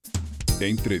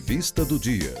Entrevista do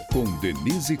dia com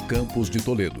Denise Campos de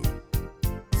Toledo.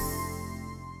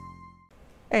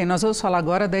 Nós vamos falar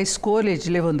agora da escolha de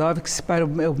Lewandowski para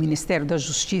o Ministério da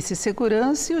Justiça e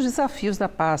Segurança e os desafios da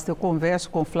pasta. Eu converso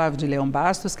com Flávio de Leão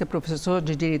Bastos, que é professor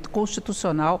de Direito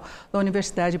Constitucional da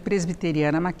Universidade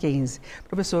Presbiteriana Mackenzie.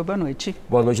 Professor, boa noite.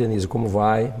 Boa noite, Denise. Como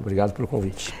vai? Obrigado pelo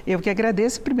convite. Eu que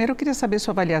agradeço. Primeiro, eu queria saber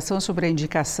sua avaliação sobre a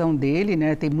indicação dele,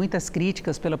 né? Tem muitas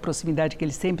críticas pela proximidade que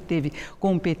ele sempre teve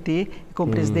com o PT, com o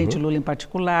presidente Lula em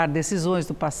particular, decisões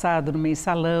do passado no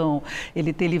mensalão,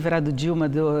 ele ter livrado Dilma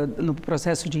no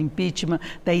processo de impeachment,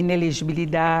 da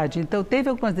inelegibilidade. Então, teve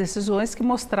algumas decisões que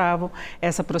mostravam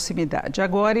essa proximidade.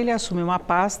 Agora, ele assume uma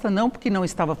pasta, não porque não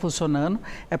estava funcionando,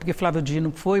 é porque Flávio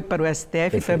Dino foi para o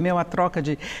STF, foi meio uma troca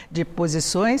de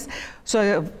posições. O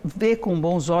senhor vê com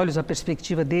bons olhos a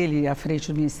perspectiva dele à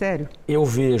frente do Ministério? Eu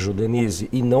vejo, Denise,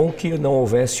 e não que não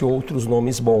houvesse outros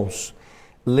nomes bons.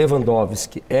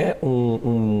 Lewandowski é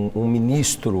um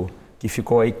ministro que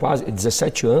ficou aí quase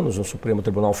 17 anos no Supremo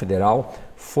Tribunal Federal,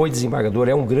 foi desembargador,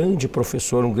 é um grande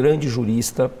professor, um grande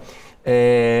jurista,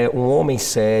 um homem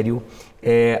sério,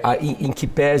 em que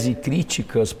pese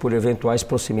críticas por eventuais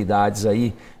proximidades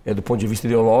aí, do ponto de vista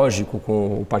ideológico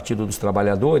com o Partido dos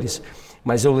Trabalhadores,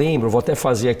 mas eu lembro, vou até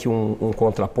fazer aqui um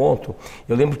contraponto,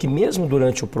 eu lembro que mesmo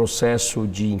durante o processo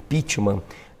de impeachment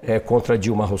contra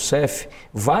Dilma Rousseff,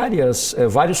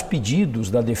 vários pedidos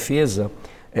da defesa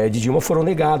de Dilma foram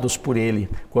negados por ele,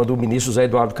 quando o ministro José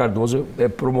Eduardo Cardoso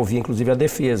promovia inclusive a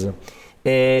defesa.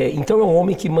 Então é um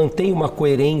homem que mantém uma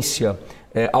coerência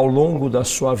ao longo da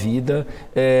sua vida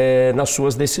nas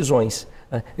suas decisões.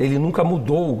 Ele nunca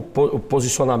mudou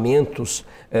posicionamentos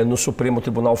no Supremo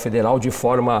Tribunal Federal de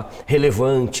forma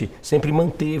relevante, sempre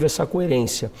manteve essa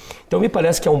coerência. Então me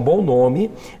parece que é um bom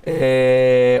nome.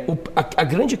 A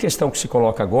grande questão que se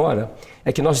coloca agora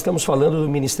é que nós estamos falando do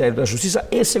Ministério da Justiça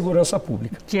e Segurança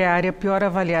Pública. Que é a área pior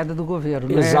avaliada do governo,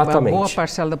 né? Exatamente. Uma boa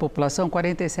parcela da população,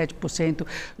 47%,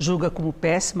 julga como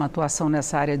péssima a atuação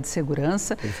nessa área de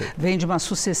segurança. Perfeito. Vem de uma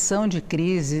sucessão de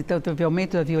crises, então teve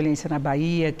aumento da violência na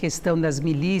Bahia, questão das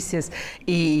milícias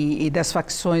e das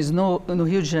facções no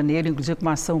Rio de Janeiro, inclusive com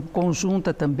uma ação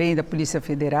conjunta também da Polícia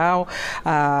Federal,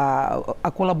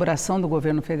 a colaboração do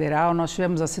governo federal. Nós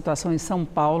tivemos a situação em São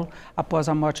Paulo, após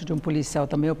a morte de um policial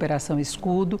também, Operação Escudo.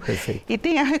 Perfeito. E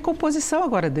tem a recomposição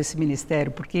agora desse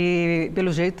ministério, porque, pelo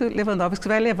jeito, Lewandowski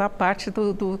vai levar parte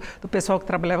do pessoal que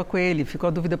trabalhava com ele. Ficou a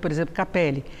dúvida, por exemplo,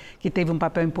 Capelli, que teve um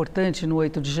papel importante no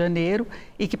 8 de janeiro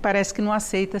e que parece que não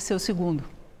aceita ser o segundo.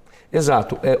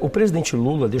 Exato. O presidente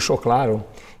Lula deixou claro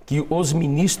que os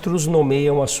ministros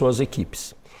nomeiam as suas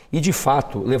equipes. E, de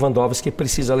fato, Lewandowski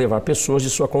precisa levar pessoas de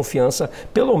sua confiança,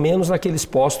 pelo menos naqueles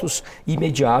postos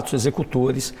imediatos,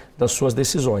 executores das suas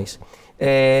decisões.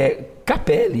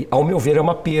 Capelli, ao meu ver, é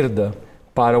uma perda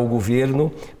para o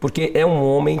governo, porque é um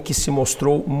homem que se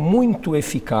mostrou muito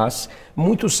eficaz,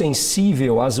 muito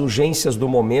sensível às urgências do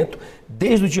momento,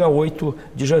 desde o dia 8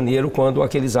 de janeiro, quando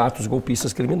aqueles atos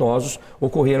golpistas criminosos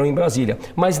ocorreram em Brasília.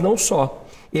 Mas não só,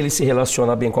 ele se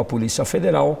relaciona bem com a Polícia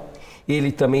Federal,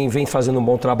 ele também vem fazendo um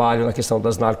bom trabalho na questão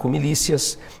das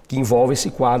narcomilícias, que envolve esse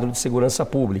quadro de segurança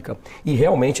pública. E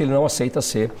realmente ele não aceita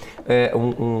ser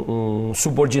um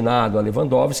subordinado a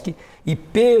Lewandowski e,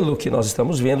 pelo que nós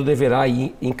estamos vendo, deverá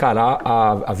encarar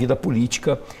a vida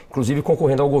política, inclusive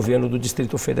concorrendo ao governo do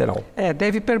Distrito Federal.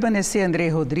 Deve permanecer Andrei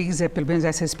Rodrigues, pelo menos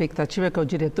essa expectativa, que é o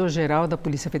diretor-geral da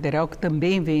Polícia Federal, que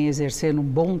também vem exercendo um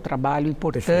bom trabalho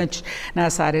importante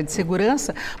nessa área de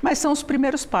segurança, mas são os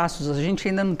primeiros passos. A gente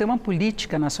ainda não tem uma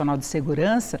política nacional de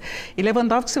segurança e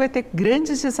Lewandowski vai ter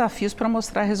grandes desafios para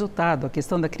mostrar resultado. A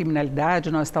questão da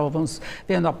criminalidade, nós estávamos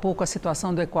vendo há pouco a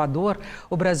situação do Equador,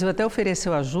 o Brasil até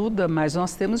ofereceu ajuda, mas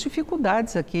nós temos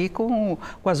dificuldades aqui com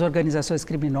as organizações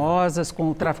criminosas,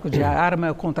 com o tráfico de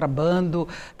arma, contrabando,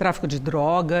 tráfico de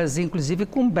drogas, inclusive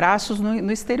com braços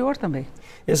no exterior também.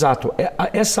 Exato.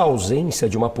 Essa ausência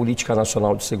de uma política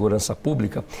nacional de segurança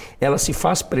pública, ela se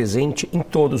faz presente em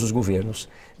todos os governos,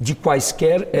 de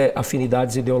quaisquer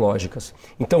afinidades ideológicas.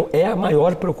 Então, é a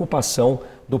maior preocupação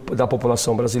da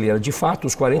população brasileira. De fato,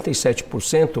 os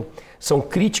 47% são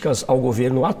críticas ao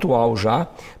governo atual já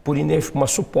por uma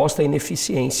suposta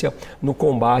ineficiência no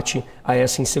combate a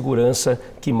essa insegurança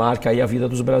que marca aí a vida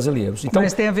dos brasileiros. Então,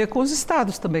 mas tem a ver com os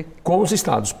estados também. Com os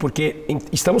estados, porque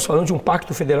estamos falando de um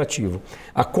pacto federativo.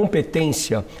 A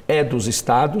competência é dos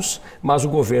estados, mas o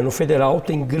governo federal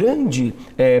tem grande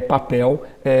papel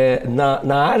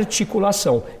na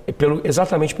articulação,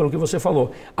 exatamente pelo que você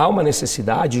falou. Há uma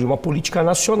necessidade de uma política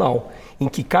nacional nacional, em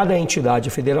que cada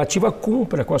entidade federativa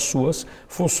cumpra com as suas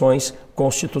funções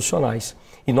constitucionais.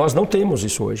 E nós não temos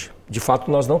isso hoje. De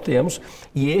fato, nós não temos.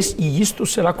 E isto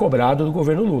será cobrado do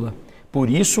governo Lula. Por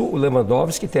isso, o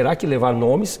Lewandowski terá que levar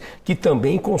nomes que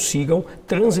também consigam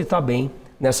transitar bem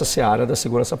nessa seara da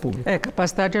segurança pública.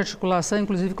 Capacidade de articulação,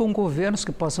 inclusive com governos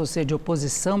que possam ser de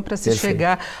oposição, para se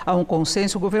chegar a um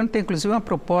consenso. O governo tem, inclusive, uma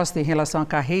proposta em relação a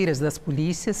carreiras das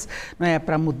polícias,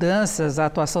 para mudanças, a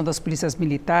atuação das polícias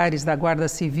militares, da Guarda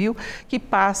Civil, que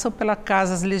passam pelas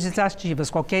casas legislativas.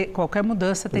 Qualquer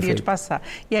mudança teria de passar.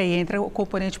 E aí entra o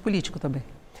componente político também.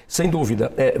 Sem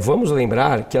dúvida. Vamos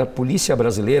lembrar que a polícia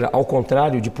brasileira, ao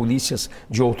contrário de polícias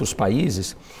de outros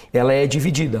países, ela é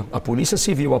dividida, a polícia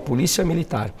civil, a polícia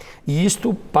militar. E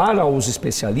isto, para os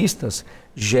especialistas,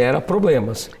 gera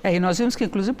problemas. E nós vimos que,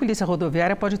 inclusive, a polícia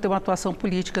rodoviária pode ter uma atuação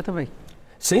política também.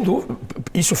 Sem dúvida.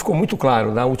 Isso ficou muito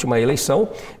claro na última eleição.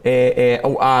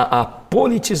 A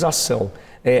politização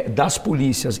das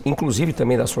polícias, inclusive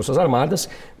também das Forças Armadas,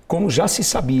 como já se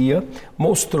sabia,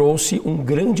 mostrou-se um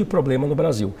grande problema no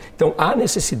Brasil. Então, há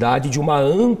necessidade de uma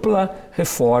ampla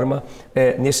reforma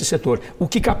nesse setor. O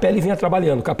que Capelli vinha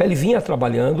trabalhando? Capelli vinha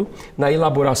trabalhando na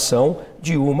elaboração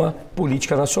de uma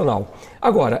política nacional.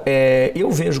 Agora,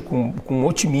 eu vejo com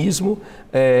otimismo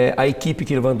a equipe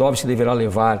que Lewandowski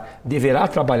deverá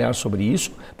trabalhar sobre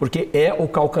isso, porque é o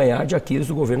calcanhar de Aquiles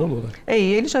do governo Lula.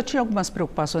 E ele já tinha algumas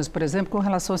preocupações, por exemplo, com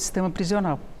relação ao sistema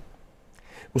prisional.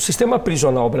 O sistema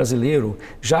prisional brasileiro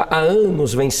já há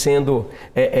anos vem sendo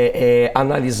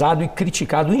analisado e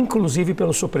criticado, inclusive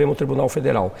pelo Supremo Tribunal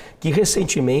Federal, que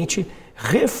recentemente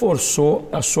reforçou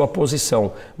a sua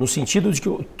posição, no sentido de que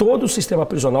todo o sistema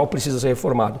prisional precisa ser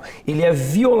reformado. Ele é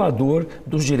violador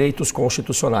dos direitos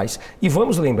constitucionais. E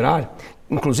vamos lembrar,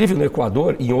 inclusive no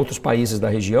Equador e em outros países da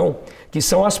região, que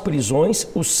são as prisões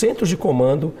os centros de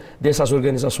comando dessas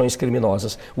organizações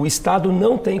criminosas. O Estado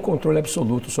não tem controle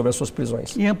absoluto sobre as suas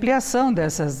prisões. E ampliação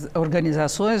dessas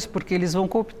organizações, porque eles vão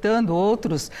cooptando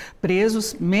outros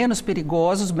presos menos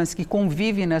perigosos, mas que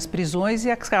convivem nas prisões e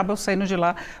acabam saindo de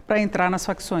lá para entrar nas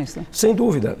facções. Né? Sem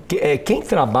dúvida. Quem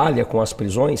trabalha com as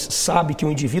prisões sabe que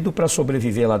o indivíduo, para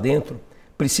sobreviver lá dentro,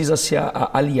 precisa se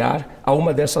aliar a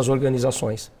uma dessas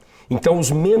organizações. Então,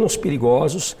 os menos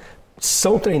perigosos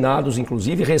são treinados,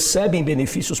 inclusive, recebem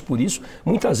benefícios por isso.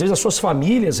 Muitas vezes, as suas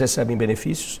famílias recebem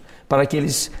benefícios para que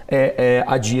eles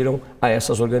adiram a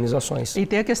essas organizações. E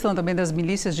tem a questão também das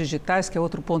milícias digitais, que é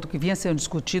outro ponto que vinha sendo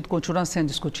discutido, continua sendo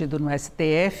discutido no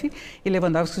STF, e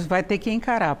Lewandowski vai ter que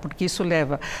encarar, porque isso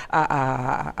leva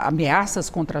a ameaças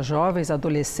contra jovens,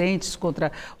 adolescentes, contra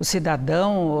o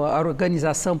cidadão, a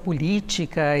organização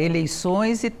política,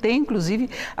 eleições, e tem, inclusive,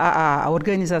 a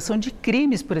organização de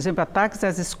crimes, por exemplo, ataques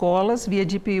às escolas via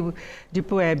Deep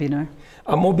Web, né?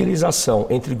 A mobilização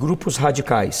entre grupos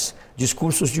radicais,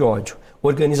 discursos de ódio,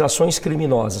 organizações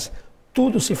criminosas,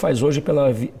 tudo se faz hoje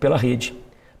pela rede,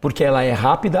 porque ela é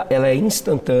rápida, ela é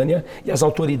instantânea e as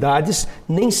autoridades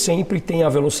nem sempre têm a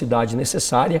velocidade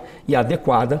necessária e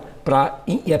adequada para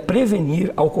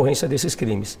prevenir a ocorrência desses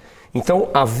crimes. Então,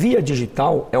 a via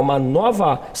digital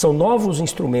são novos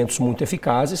instrumentos muito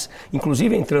eficazes,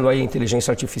 inclusive entrando aí a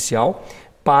inteligência artificial,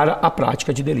 para a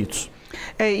prática de delitos.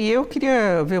 E eu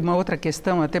queria ver uma outra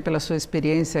questão, até pela sua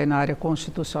experiência na área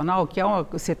constitucional, que há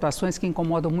situações que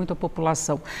incomodam muito a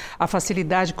população. A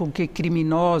facilidade com que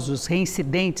criminosos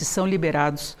reincidentes são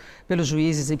liberados pelos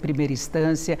juízes em primeira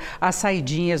instância, as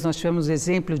saidinhas, nós tivemos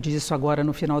exemplo disso agora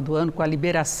no final do ano, com a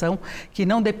liberação, que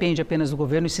não depende apenas do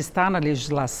governo, isso está na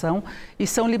legislação, e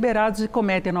são liberados e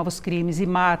cometem novos crimes e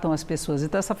matam as pessoas.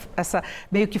 Então, essa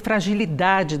meio que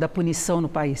fragilidade da punição no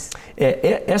país.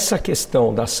 Essa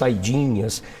questão das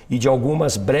saidinhas e de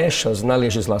algumas brechas na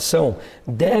legislação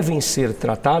devem ser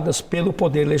tratadas pelo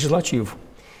Poder Legislativo.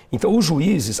 Então, os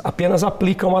juízes apenas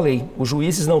aplicam a lei. Os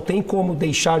juízes não têm como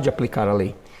deixar de aplicar a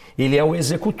lei. Ele é o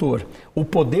executor. O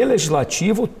Poder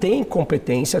Legislativo tem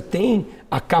competência, tem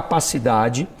a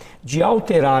capacidade de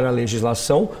alterar a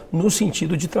legislação no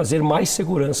sentido de trazer mais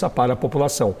segurança para a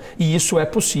população. E isso é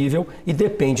possível e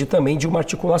depende também de uma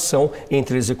articulação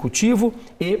entre Executivo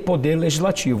e Poder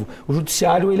Legislativo. O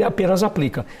Judiciário, ele apenas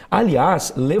aplica.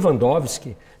 Aliás,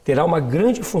 Lewandowski terá uma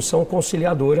grande função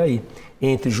conciliadora aí,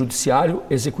 entre Judiciário,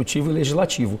 Executivo e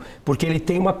Legislativo, porque ele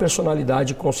tem uma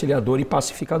personalidade conciliadora e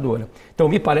pacificadora. Então,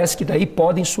 me parece que daí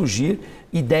podem surgir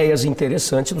ideias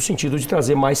interessantes no sentido de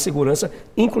trazer mais segurança,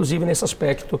 inclusive nesse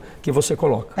aspecto que você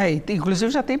coloca.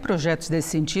 Inclusive já tem projetos desse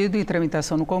sentido em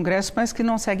tramitação no Congresso, mas que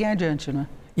não seguem adiante, não é?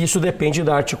 Isso depende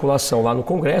da articulação lá no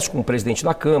Congresso, com o presidente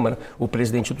da Câmara, o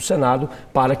presidente do Senado,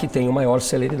 para que tenha maior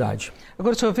celeridade.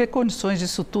 Agora, o senhor vê condições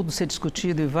disso tudo ser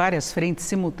discutido em várias frentes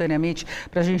simultaneamente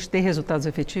para a gente ter resultados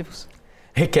efetivos?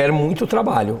 Requer muito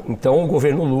trabalho. Então, o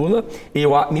governo Lula,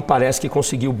 me parece que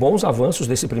conseguiu bons avanços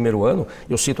desse primeiro ano.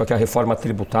 Eu cito aqui a reforma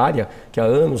tributária, que há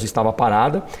anos estava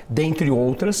parada, dentre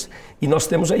outras, e nós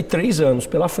temos aí 3 anos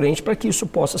pela frente para que isso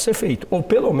possa ser feito. Ou,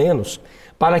 pelo menos,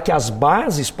 para que as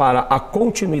bases para a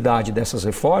continuidade dessas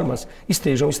reformas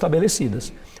estejam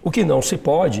estabelecidas. O que não se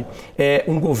pode é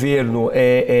um governo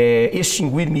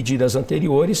extinguir medidas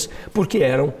anteriores porque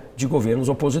eram de governos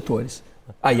opositores.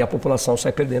 Aí a população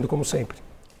sai perdendo, como sempre.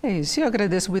 É isso. E eu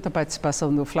agradeço muito a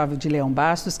participação do Flávio de Leão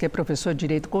Bastos, que é professor de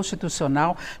Direito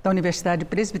Constitucional da Universidade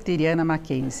Presbiteriana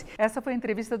Mackenzie. Essa foi a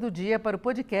entrevista do dia para o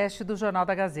podcast do Jornal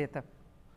da Gazeta.